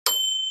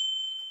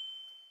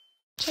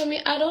I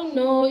mean, I don't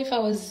know if I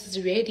was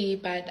ready,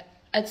 but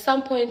at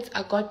some point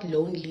I got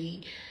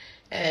lonely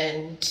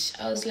and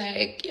I was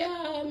like,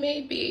 yeah,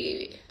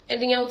 maybe.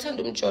 And then I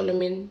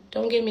mean,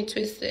 don't get me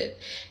twisted.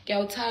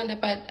 But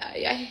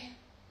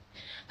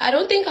I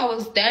don't think I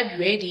was that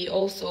ready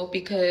also,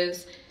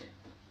 because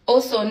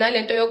also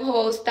nalento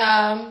yokuhost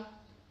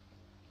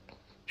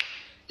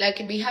like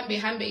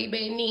bihambe ibe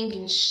eningi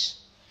nje.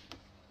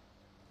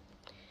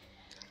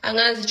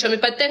 Angazi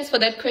Chomi, but thanks for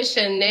that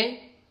question,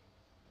 ne?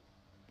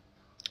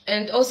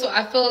 And also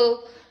I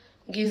feel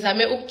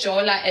ngizame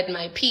ukujola at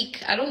my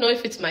peak. I don't know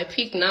if it's my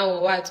peak now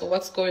or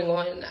what's going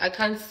on. I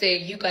can't say.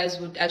 You guys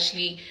would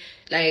actually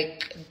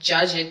like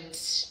judge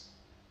it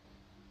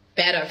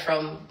better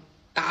from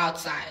the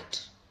outside.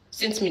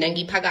 Since mina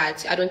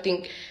ngiphakathi, I don't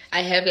think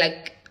I have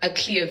like a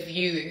clear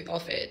view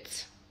of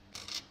it.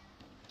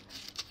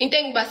 Into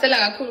engibasela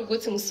kakhulu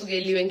ukuthi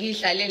ngisukeliwe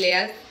ngihlalele,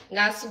 yazi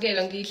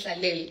ngasukela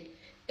ngihlalele.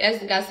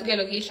 Yazi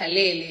ngasukela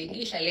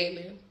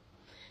ngihlalele.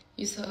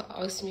 You so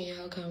asked me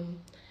how come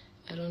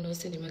I don't know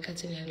Cindy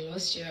Makhathini had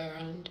lost you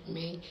around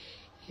May.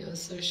 He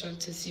was so shocked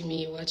to see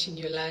me watching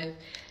your live.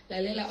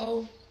 Lalela,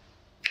 oh,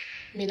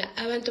 mina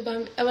abantu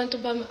bam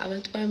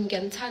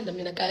ngiyanthanda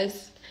mina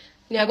guys.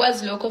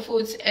 Niyakwazi lokho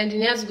futhi, and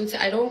niyazi ukuthi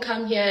I don't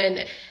come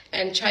here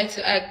and try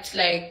to act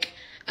like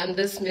I'm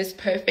this Miss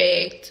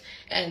Perfect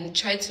and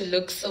try to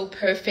look so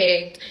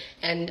perfect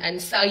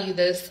and sell you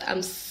this.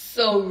 I'm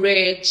so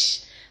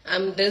rich.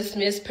 I'm this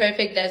Miss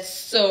Perfect that's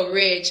so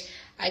rich.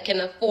 I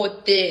can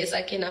afford this,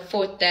 I can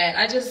afford that.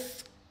 I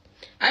just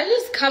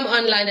come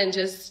online and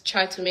just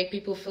try to make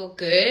people feel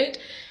good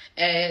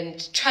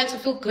and try to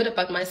feel good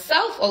about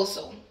myself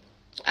also.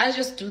 I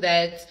just do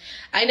that.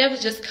 I never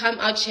just come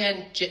out here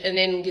and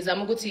then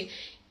ngizama ukuthi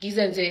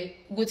ngizenze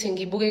ukuthi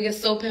ngibukeke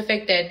so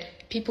perfect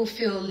that people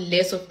feel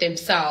less of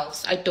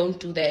themselves. I don't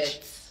do that.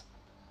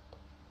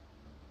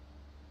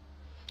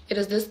 It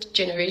is this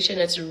generation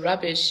that's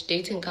rubbish.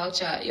 Dating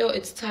culture. Yo,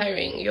 it's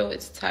tiring.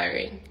 It's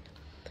tiring.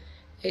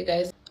 Hey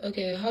guys,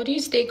 okay, how do you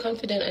stay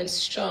confident and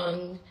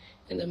strong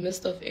in the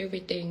midst of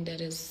everything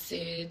that is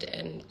said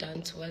and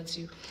done towards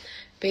you?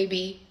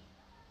 Baby,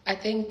 I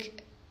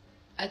think,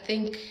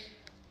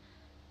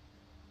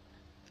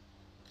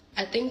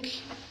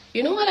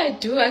 you know what I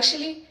do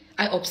actually?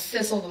 I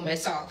obsess over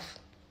myself.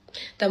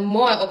 The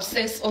more I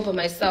obsess over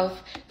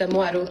myself, the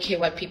more I don't care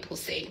what people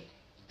say.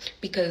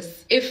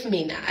 Because if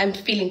mina, I'm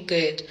feeling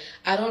good,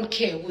 I don't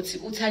care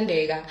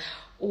utandega,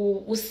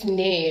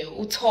 usne,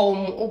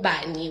 utom,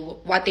 ubani,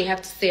 what they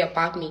have to say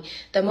about me.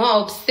 The more I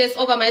obsess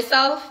over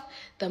myself,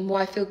 the more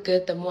I feel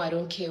good, the more I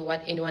don't care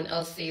what anyone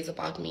else says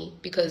about me.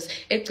 Because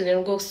this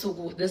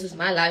is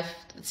my life,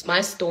 it's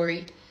my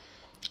story.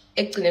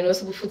 Ekugcineni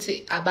osuku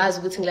futhi abazi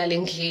ukuthi ngilale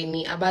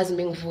endlini, abazi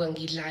mengivuka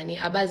ngidlani,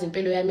 abazi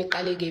impilo yami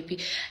iqale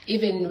kephi.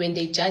 Even when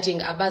they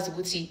judging, abazi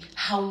ukuthi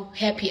how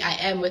happy I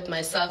am with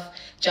myself,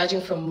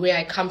 judging from where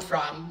I come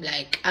from.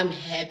 Like, I'm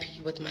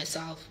happy with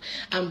myself.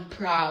 I'm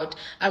proud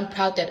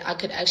that I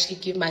could actually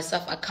give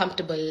myself a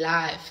comfortable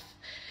life,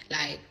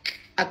 like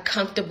a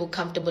comfortable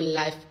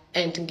life.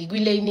 And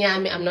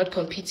I'm not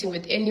competing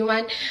with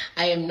anyone.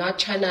 I am not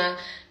trying to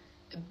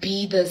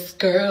be this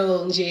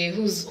girl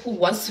who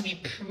wants to be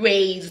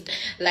praised.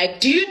 Like,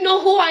 do you know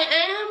who I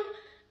am?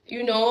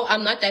 You know,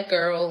 I'm not that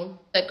girl.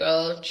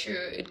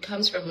 True, it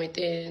comes from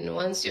within.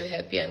 Once you're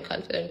happy and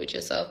confident with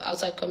yourself,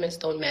 outside comments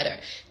don't matter.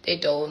 They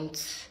don't.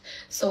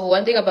 So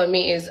one thing about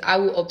me is I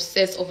will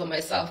obsess over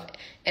myself.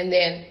 And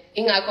then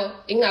I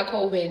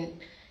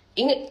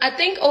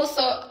think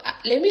also,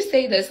 let me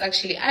say this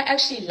actually, I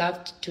actually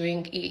loved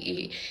doing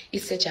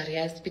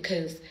surgeries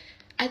because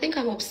I think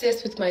I'm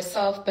obsessed with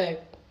myself,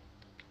 but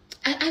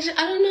I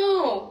don't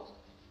know.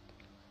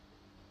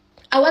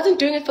 I wasn't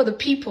doing it for the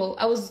people.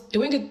 I was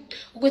doing it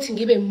to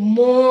get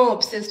more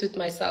obsessed with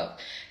myself.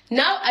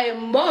 Now I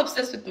am more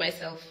obsessed with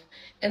myself.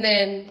 And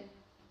then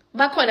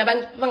back when I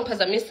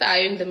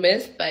in the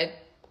midst, but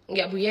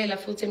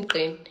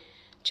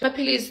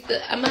please,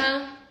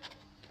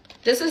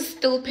 this is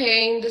still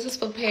pain. This is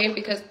for pain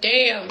because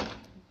damn,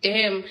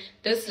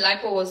 this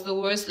lipo was the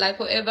worst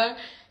lipo ever,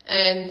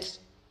 and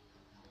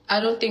I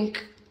don't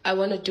think I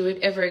want to do it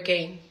ever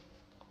again.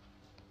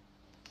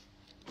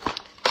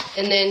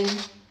 And then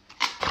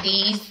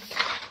these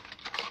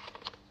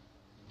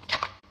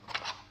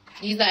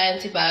are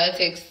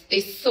antibiotics.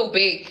 They're so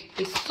big.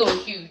 They're so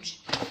huge.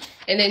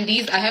 And then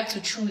these, I have to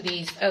chew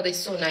these. Oh, they're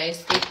so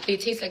nice. They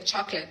taste like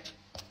chocolate.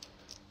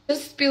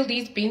 Just spill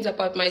these beans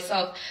about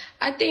myself.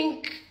 I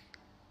think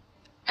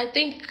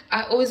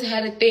I always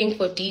had a thing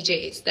for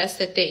DJs. That's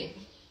the thing.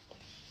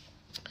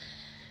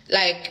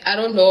 Like, I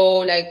don't know,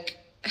 like,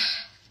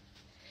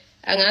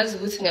 but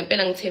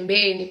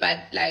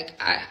like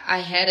I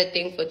had a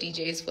thing for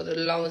DJs for the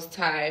longest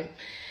time,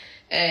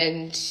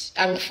 and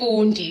I'm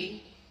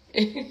fundi.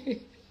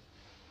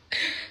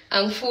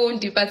 I'm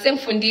fundi, but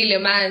sengifundile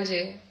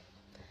manje.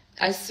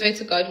 I swear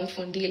to God,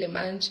 ngifundile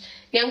manje.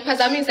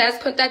 Ngiyangiphazamisa yazi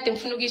contact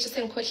ngifuna ukisho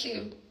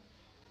sengikhohliwe.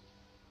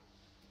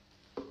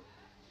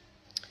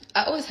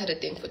 I always had a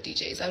thing for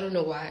DJs. I don't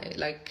know why.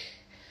 Like,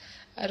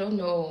 I don't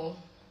know.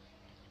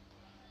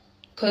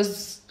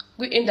 Because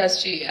with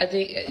industry, I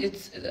think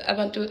it's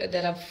abantu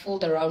that I've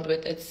fooled around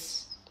with.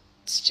 It's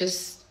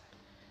just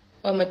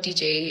I'm a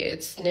DJ.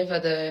 It's never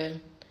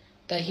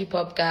the hip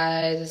hop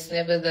guys. It's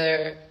never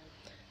the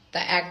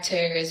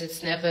actors.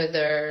 It's never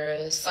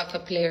the soccer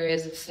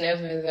players. It's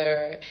never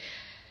the.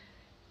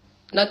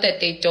 Not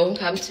that they don't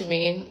come to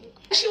me.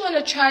 I actually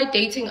want to try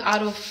dating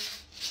out of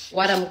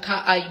what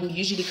I'm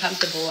usually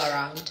comfortable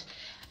around.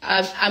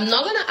 I'm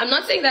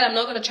not saying that I'm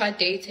not gonna try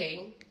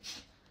dating.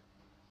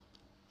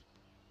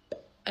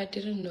 I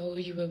didn't know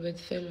you were with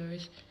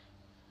fillers.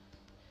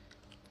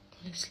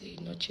 Honestly,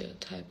 not your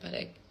type, but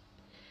like,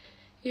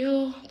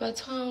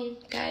 but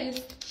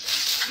guys,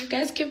 you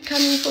guys keep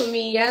coming for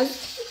me,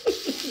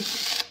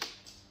 yes?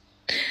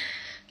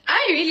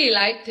 I really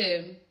liked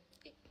him.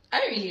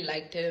 I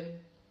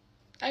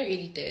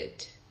really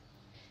did.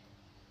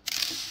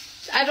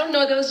 I don't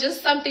know, there was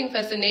just something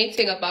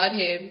fascinating about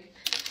him.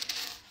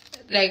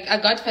 Like, I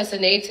got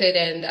fascinated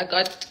and I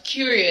got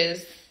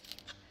curious.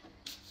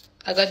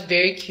 I got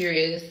very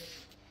curious.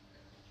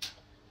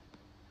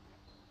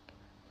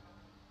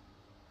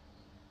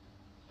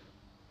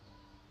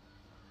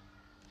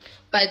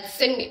 But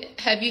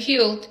have you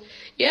healed?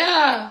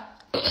 Yeah.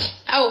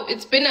 Oh,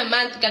 it's been a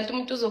month.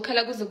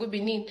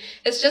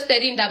 It's just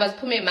that in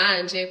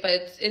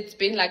but it's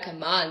been like a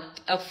month,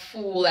 a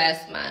full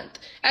ass month.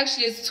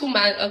 Actually, it's 2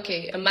 months.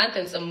 Okay, a month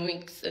and some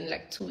weeks, and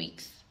like 2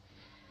 weeks.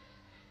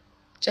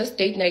 Just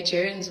date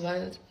Nigerians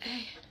once.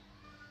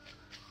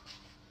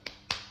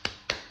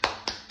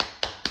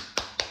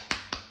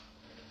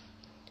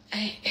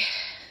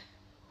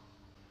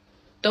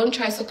 Don't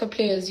try soccer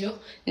players, yo.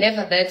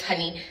 Never that,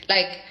 honey.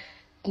 Like,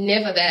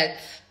 never that.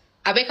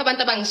 Why do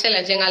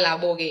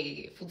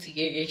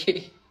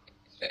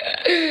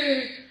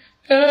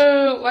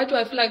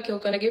I feel like you're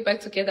gonna get back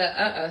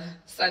together?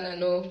 Sana,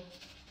 no.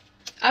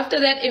 After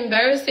that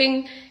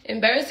embarrassing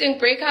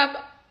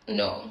breakup,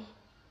 no.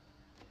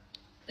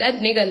 That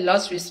nigga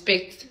lost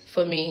respect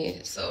for me,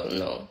 so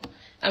no.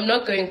 I'm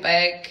not going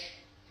back.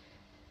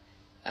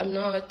 I'm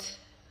not.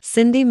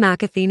 Cindy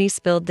Makhathini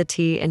spilled the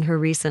tea in her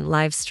recent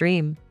live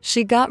stream.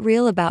 She got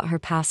real about her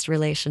past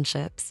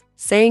relationships,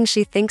 saying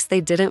she thinks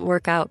they didn't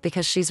work out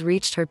because she's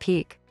reached her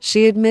peak.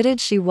 She admitted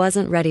she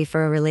wasn't ready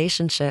for a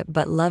relationship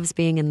but loves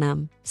being in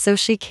them, so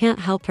she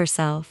can't help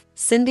herself.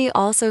 Cindy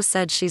also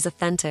said she's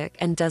authentic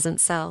and doesn't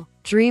sell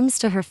dreams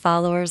to her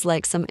followers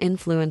like some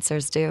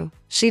influencers do.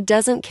 She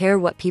doesn't care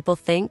what people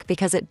think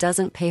because it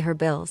doesn't pay her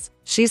bills.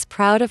 She's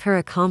proud of her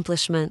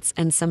accomplishments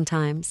and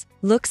sometimes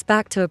looks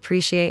back to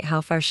appreciate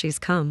how far she's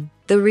come.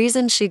 The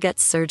reason she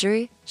gets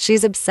surgery?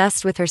 She's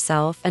obsessed with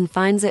herself and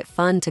finds it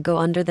fun to go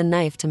under the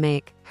knife to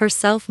make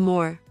herself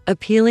more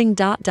appealing.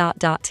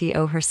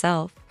 To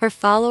herself. Her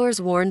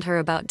followers warned her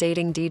about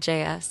dating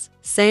DJs,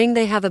 saying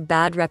they have a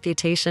bad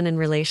reputation in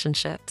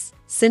relationships.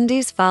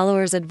 Cindy's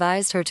followers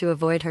advised her to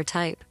avoid her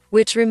type,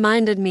 which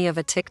reminded me of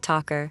a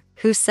TikToker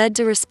who said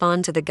to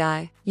respond to the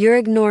guy, "You're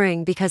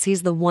ignoring because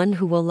he's the one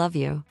who will love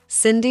you."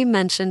 Cindy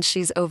mentioned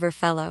she's over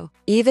fellow,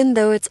 even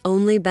though it's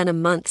only been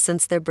a month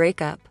since their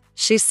breakup.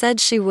 She said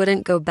she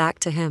wouldn't go back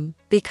to him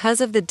because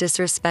of the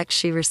disrespect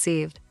she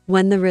received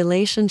when the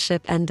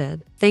relationship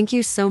ended. Thank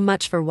you so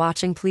much for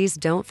watching. Please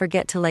don't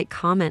forget to like,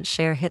 comment,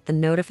 share, hit the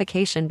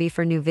notification bell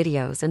for new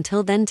videos.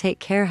 Until then, take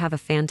care, have a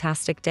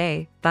fantastic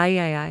day.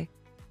 Bye.